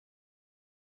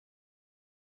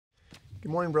Good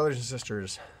morning, brothers and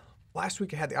sisters. Last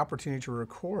week I had the opportunity to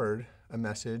record a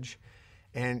message,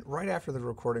 and right after the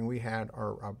recording we had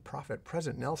our prophet,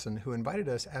 President Nelson, who invited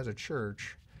us as a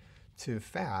church to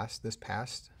fast this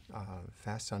past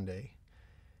Fast Sunday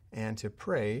and to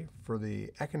pray for the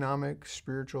economic,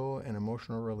 spiritual, and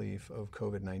emotional relief of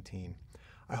COVID-19.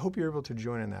 I hope you're able to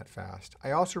join in that fast. I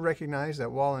also recognize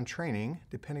that while in training,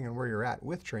 depending on where you're at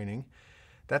with training,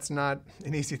 that's not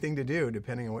an easy thing to do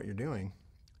depending on what you're doing.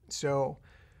 So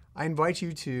I invite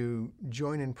you to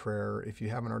join in prayer if you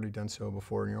haven't already done so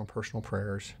before in your own personal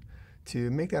prayers, to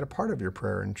make that a part of your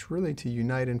prayer and really to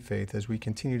unite in faith as we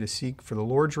continue to seek for the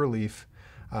Lord's relief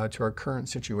to our current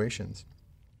situations.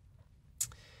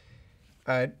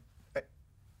 As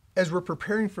we're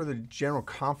preparing for the general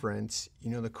conference,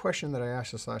 the question that I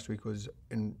asked us last week was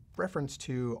in reference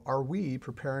to, are we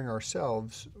preparing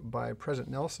ourselves by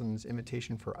President Nelson's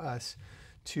invitation for us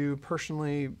to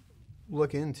personally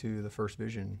look into the first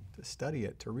vision, to study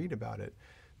it, to read about it,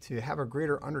 to have a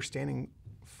greater understanding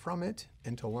from it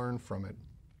and to learn from it.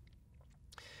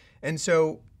 And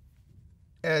so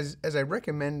as I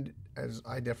recommend, as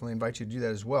I definitely invite you to do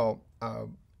that as well,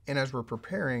 and as we're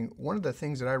preparing, one of the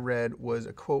things that I read was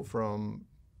a quote from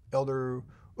Elder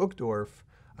Uchtdorf,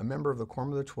 a member of the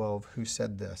Quorum of the 12, who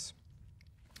said this: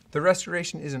 "The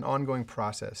restoration is an ongoing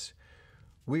process.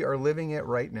 We are living it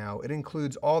right now. It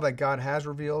includes all that God has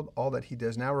revealed, all that he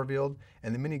does now reveal,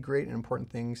 and the many great and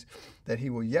important things that he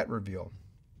will yet reveal.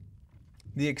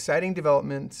 The exciting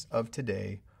developments of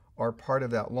today are part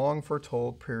of that long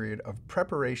foretold period of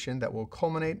preparation that will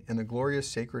culminate in the glorious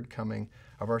sacred coming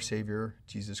of our Savior,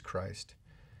 Jesus Christ."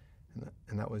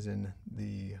 And that was in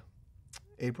the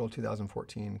April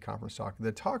 2014 conference talk.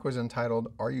 The talk was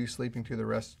entitled, Are you sleeping through the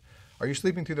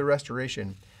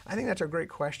restoration? I think that's a great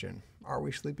question. Are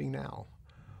we sleeping now?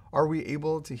 Are we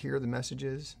able to hear the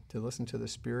messages, to listen to the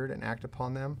Spirit and act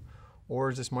upon them?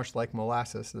 Or is this much like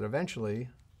molasses that eventually,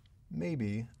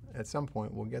 maybe, at some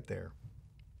point, we'll get there?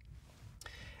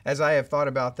 As I have thought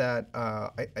about that,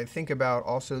 I think about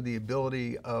also the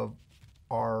ability of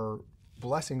our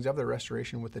blessings of the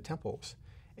restoration with the temples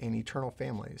and eternal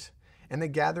families, and the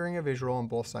gathering of Israel on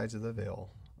both sides of the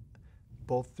veil,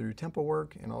 both through temple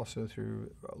work and also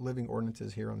through living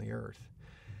ordinances here on the earth.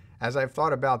 As I've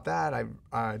thought about that,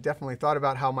 I've definitely thought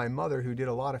about how my mother, who did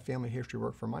a lot of family history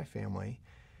work for my family,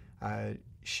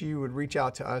 she would reach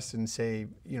out to us and say,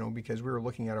 because we were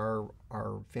looking at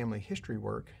our family history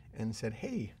work, and said,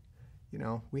 hey,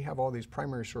 we have all these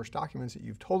primary source documents that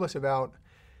you've told us about.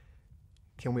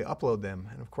 Can we upload them?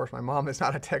 And of course, my mom is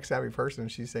not a tech-savvy person.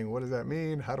 She's saying, what does that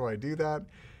mean? How do I do that?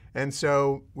 And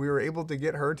so we were able to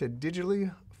get her to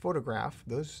digitally photograph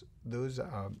those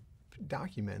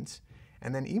documents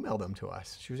and then email them to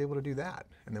us. She was able to do that.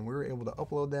 And then we were able to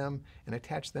upload them and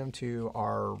attach them to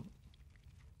our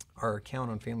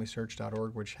account on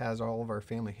FamilySearch.org, which has all of our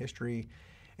family history.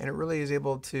 And it really is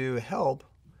able to help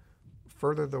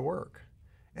further the work.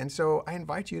 And so I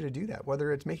invite you to do that,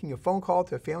 whether it's making a phone call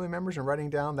to family members and writing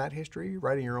down that history,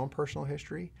 writing your own personal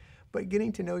history, but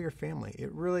getting to know your family.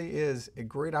 It really is a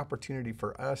great opportunity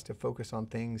for us to focus on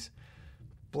things,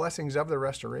 blessings of the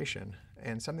restoration,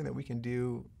 and something that we can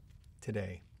do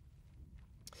today.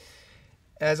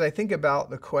 As I think about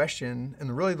the question,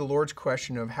 and really the Lord's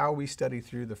question of how we study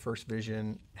through the first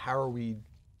vision, how are we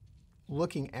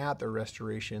looking at the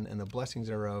restoration and the blessings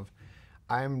thereof,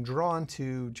 I'm drawn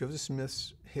to Joseph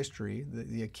Smith's history,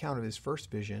 the account of his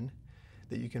first vision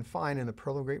that you can find in the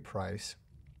Pearl of Great Price.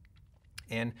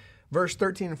 And verse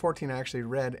 13 and 14 I actually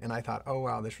read, and I thought, oh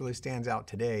wow, this really stands out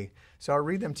today. So I'll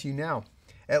read them to you now.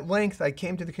 "At length I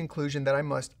came to the conclusion that I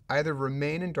must either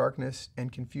remain in darkness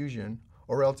and confusion,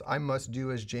 or else I must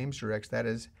do as James directs, that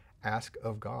is, ask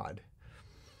of God.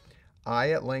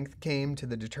 I at length came to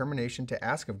the determination to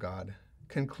ask of God,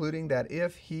 concluding that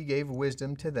if he gave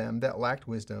wisdom to them that lacked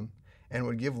wisdom, and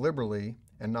would give liberally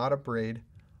and not upbraid,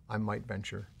 I might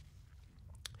venture.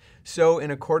 So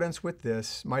in accordance with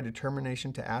this, my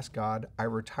determination to ask God, I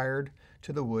retired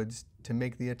to the woods to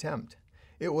make the attempt.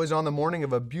 It was on the morning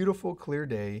of a beautiful, clear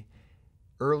day,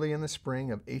 early in the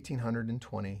spring of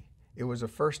 1820. It was the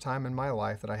first time in my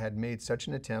life that I had made such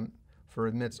an attempt, for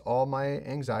amidst all my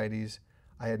anxieties,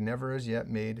 I had never as yet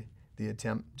made the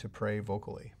attempt to pray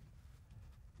vocally."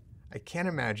 I can't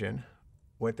imagine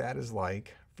what that is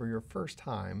like for your first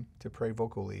time to pray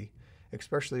vocally,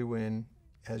 especially when,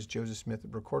 as Joseph Smith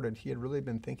recorded, he had really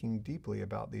been thinking deeply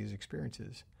about these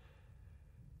experiences.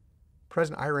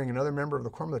 President Eyring, another member of the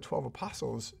Quorum of the 12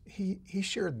 Apostles, he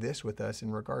shared this with us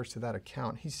in regards to that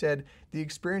account. He said, "The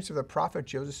experience of the prophet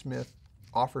Joseph Smith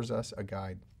offers us a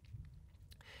guide.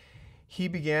 He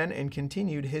began and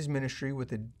continued his ministry with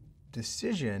the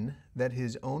decision that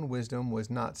his own wisdom was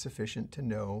not sufficient to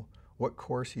know what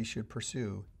course he should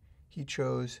pursue. He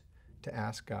chose to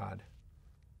ask God.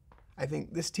 I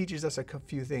think this teaches us a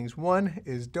few things. One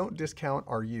is don't discount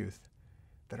our youth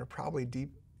that are probably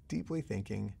deeply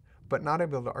thinking, but not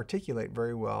able to articulate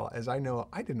very well, as I know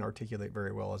I didn't articulate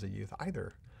very well as a youth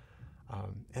either.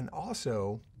 And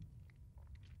also,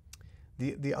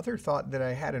 the other thought that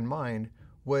I had in mind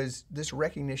was this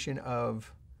recognition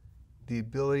of the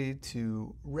ability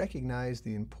to recognize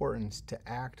the importance to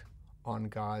act on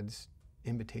God's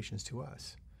invitations to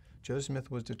us. Joseph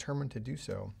Smith was determined to do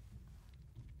so.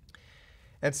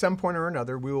 At some point or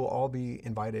another, we will all be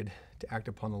invited to act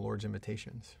upon the Lord's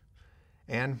invitations.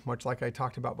 And much like I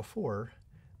talked about before,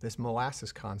 this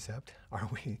molasses concept, are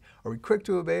we quick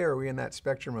to obey, or are we in that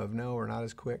spectrum of no, we're not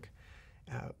as quick?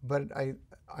 But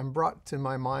I'm brought to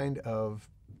my mind of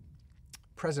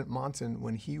President Monson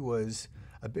when he was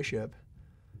a bishop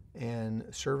and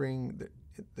serving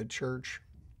the church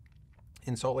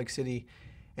in Salt Lake City,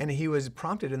 and he was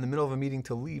prompted in the middle of a meeting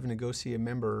to leave and to go see a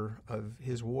member of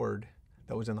his ward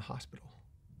that was in the hospital.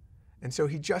 And so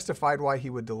he justified why he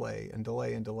would delay and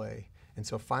delay and delay. And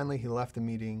so finally he left the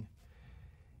meeting,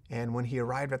 and when he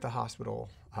arrived at the hospital,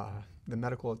 the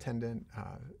medical attendant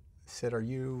said, "Are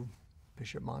you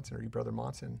Bishop Monson? Are you Brother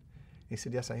Monson?" He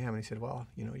said, "Yes, I am." And he said, "Well,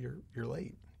 you're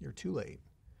late. You're too late."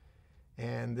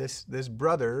 And this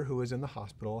brother who was in the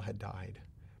hospital had died.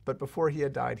 But before he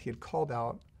had died, he had called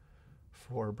out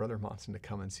for Brother Monson to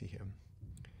come and see him.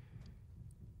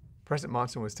 President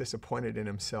Monson was disappointed in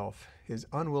himself, his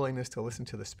unwillingness to listen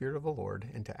to the Spirit of the Lord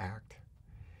and to act.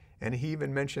 And he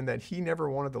even mentioned that he never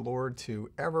wanted the Lord to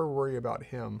ever worry about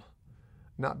him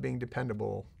not being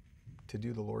dependable to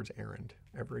do the Lord's errand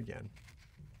ever again.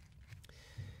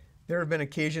 There have been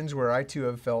occasions where I too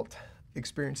have felt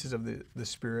experiences of the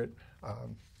Spirit,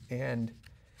 and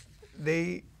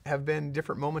they have been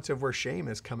different moments of where shame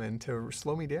has come in to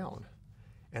slow me down.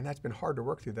 And that's been hard to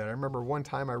work through that. I remember one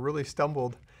time I really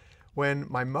stumbled when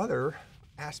my mother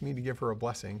asked me to give her a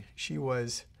blessing.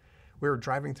 We were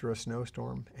driving through a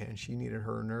snowstorm, and she needed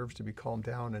her nerves to be calmed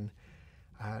down,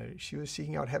 and she was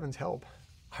seeking out heaven's help.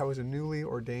 I was a newly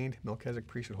ordained Melchizedek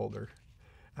priesthood holder,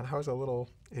 and I was a little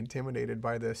intimidated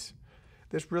by this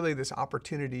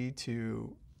opportunity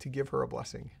to give her a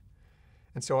blessing.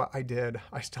 And so I did.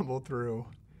 I stumbled through,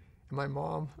 and my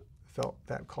mom felt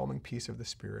that calming peace of the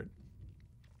Spirit.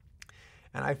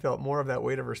 And I felt more of that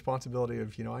weight of responsibility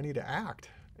of, I need to act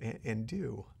and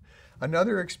do.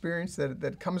 Another experience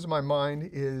that comes to my mind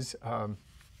is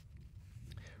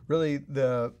really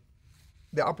the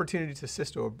opportunity to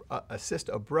assist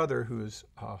a brother who's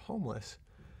homeless,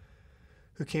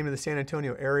 who came to the San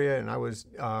Antonio area, and I was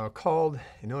called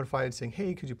and notified saying,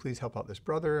 "Hey, could you please help out this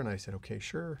brother?" And I said, "Okay,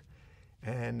 sure."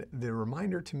 And the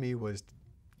reminder to me was,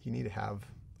 you need to have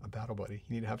a battle buddy.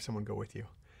 You need to have someone go with you.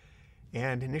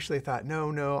 And initially I thought, no,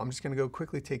 I'm just going to go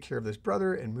quickly take care of this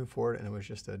brother and move forward. And it was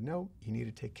just no, you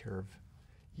need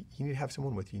to have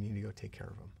someone with you. You need to go take care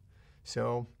of him.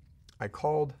 So I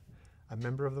called a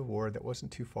member of the ward that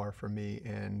wasn't too far from me,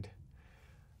 and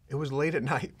it was late at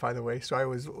night, by the way. So I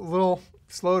was a little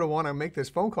slow to want to make this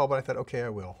phone call, but I thought, okay, I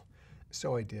will.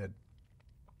 So I did.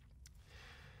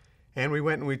 And we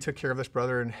went and we took care of this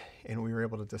brother, and we were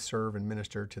able to serve and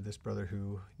minister to this brother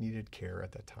who needed care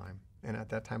at that time, and at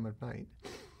that time of night.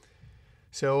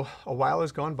 So a while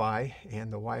has gone by,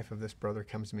 and the wife of this brother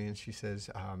comes to me and she says,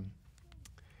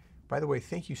 "By the way,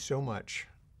 thank you so much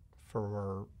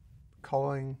for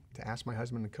calling to ask my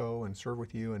husband to go and serve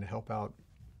with you and help out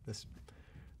this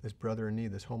brother in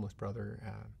need, this homeless brother."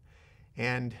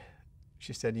 And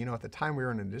she said, at the time we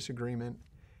were in a disagreement,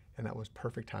 and that was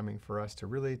perfect timing for us to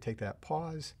really take that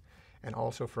pause, and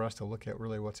also for us to look at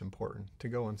really what's important, to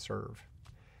go and serve.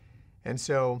 And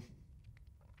so,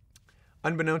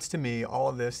 unbeknownst to me, all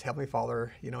of this, Heavenly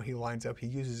Father, He lines up, He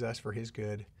uses us for His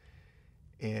good.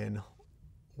 And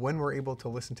when we're able to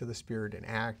listen to the Spirit and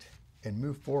act and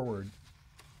move forward,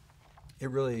 it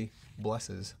really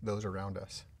blesses those around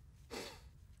us.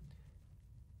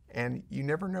 And you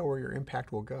never know where your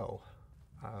impact will go.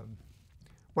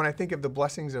 When I think of the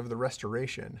blessings of the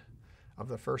restoration of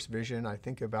the first vision, I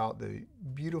think about the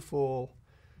beautiful,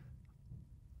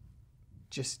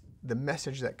 just the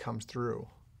message that comes through,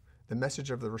 the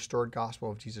message of the restored gospel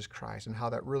of Jesus Christ, and how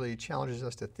that really challenges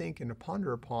us to think and to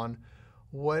ponder upon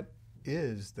what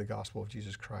is the gospel of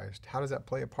Jesus Christ. How does that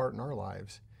play a part in our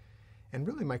lives? And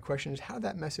really my question is, how did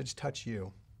that message touch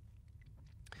you?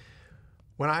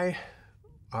 When I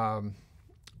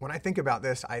think about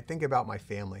this, I think about my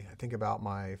family. I think about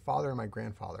my father and my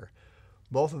grandfather.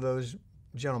 Both of those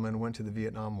gentlemen went to the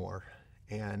Vietnam War.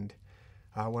 And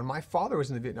When my father was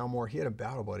in the Vietnam War, he had a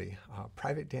battle buddy,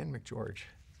 Private Dan McGeorge.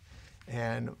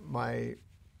 And my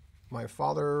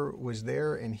father was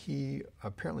there, and he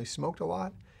apparently smoked a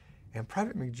lot. And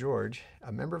Private McGeorge,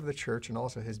 a member of the church and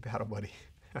also his battle buddy,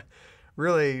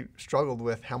 really struggled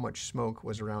with how much smoke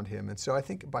was around him. And so I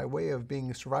think by way of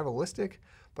being survivalistic,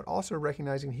 but also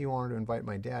recognizing he wanted to invite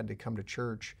my dad to come to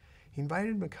church, he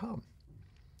invited him to come.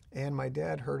 And my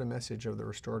dad heard a message of the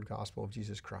restored gospel of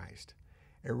Jesus Christ.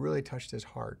 It really touched his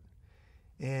heart,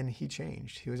 and he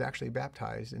changed. He was actually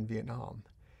baptized in Vietnam,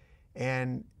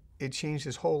 and it changed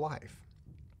his whole life.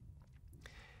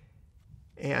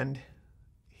 And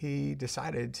he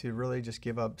decided to really just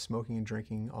give up smoking and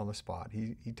drinking on the spot.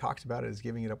 He talks about it as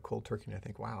giving it up cold turkey, and I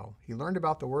think, wow. He learned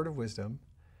about the word of wisdom,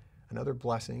 another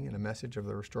blessing and a message of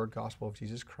the restored gospel of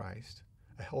Jesus Christ,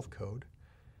 a health code,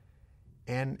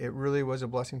 and it really was a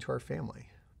blessing to our family.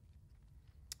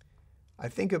 I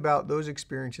think about those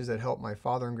experiences that helped my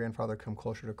father and grandfather come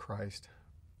closer to Christ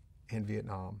in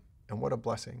Vietnam, and what a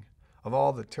blessing. Of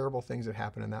all the terrible things that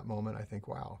happened in that moment, I think,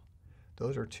 wow,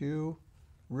 those are two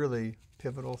really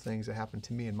pivotal things that happened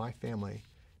to me and my family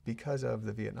because of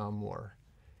the Vietnam War.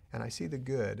 And I see the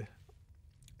good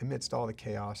amidst all the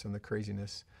chaos and the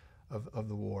craziness of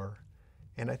the war.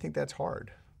 And I think that's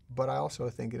hard, but I also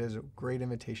think it is a great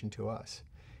invitation to us.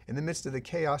 In the midst of the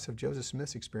chaos of Joseph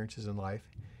Smith's experiences in life,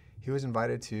 he was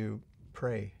invited to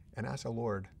pray and ask the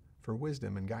Lord for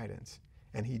wisdom and guidance,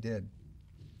 and he did.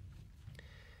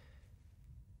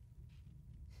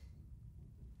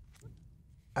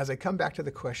 As I come back to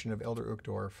the question of Elder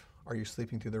Uchtdorf, are you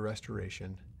sleeping through the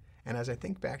restoration? And as I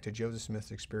think back to Joseph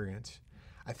Smith's experience,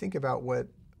 I think about what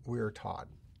we are taught.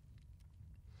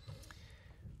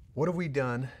 What have we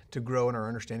done to grow in our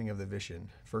understanding of the vision,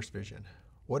 first vision?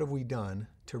 What have we done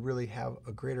to really have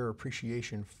a greater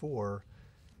appreciation for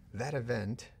that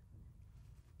event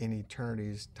in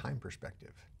eternity's time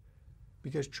perspective?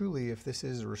 Because truly, if this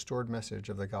is a restored message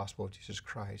of the gospel of Jesus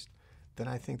Christ, then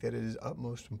I think that it is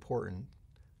utmost important,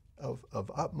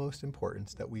 of utmost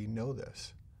importance, that we know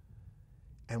this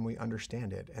and we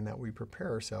understand it, and that we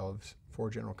prepare ourselves for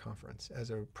General Conference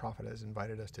as a prophet has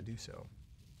invited us to do so.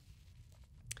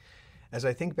 As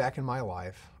I think back in my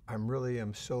life, I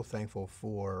am so thankful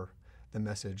for the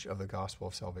message of the gospel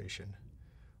of salvation,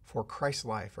 for Christ's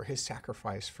life, for his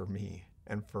sacrifice for me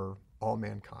and for all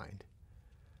mankind.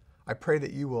 I pray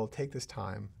that you will take this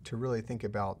time to really think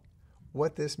about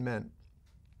what this meant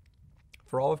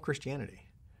for all of Christianity,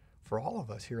 for all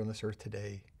of us here on this earth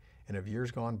today, and of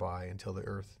years gone by until the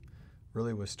earth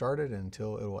really was started and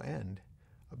until it will end,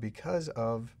 because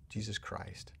of Jesus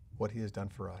Christ, what he has done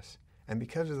for us. And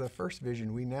because of the first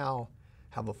vision, we now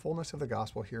have the fullness of the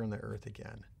gospel here on the earth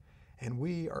again. And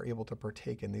we are able to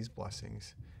partake in these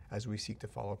blessings as we seek to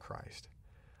follow Christ.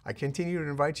 I continue to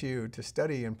invite you to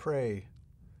study and pray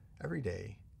every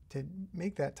day, to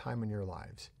make that time in your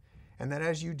lives. And that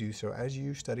as you do so, as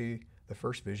you study the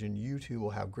first vision, you too will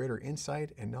have greater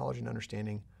insight and knowledge and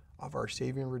understanding of our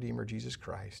Savior and Redeemer, Jesus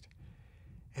Christ,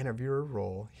 and of your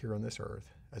role here on this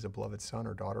earth as a beloved son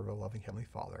or daughter of a loving Heavenly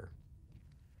Father.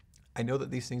 I know that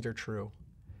these things are true.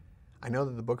 I know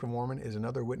that the Book of Mormon is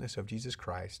another witness of Jesus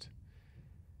Christ,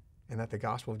 and that the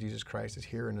gospel of Jesus Christ is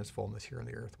here in its fullness here on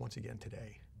the earth once again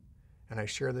today. And I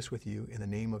share this with you in the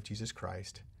name of Jesus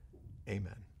Christ.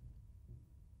 Amen.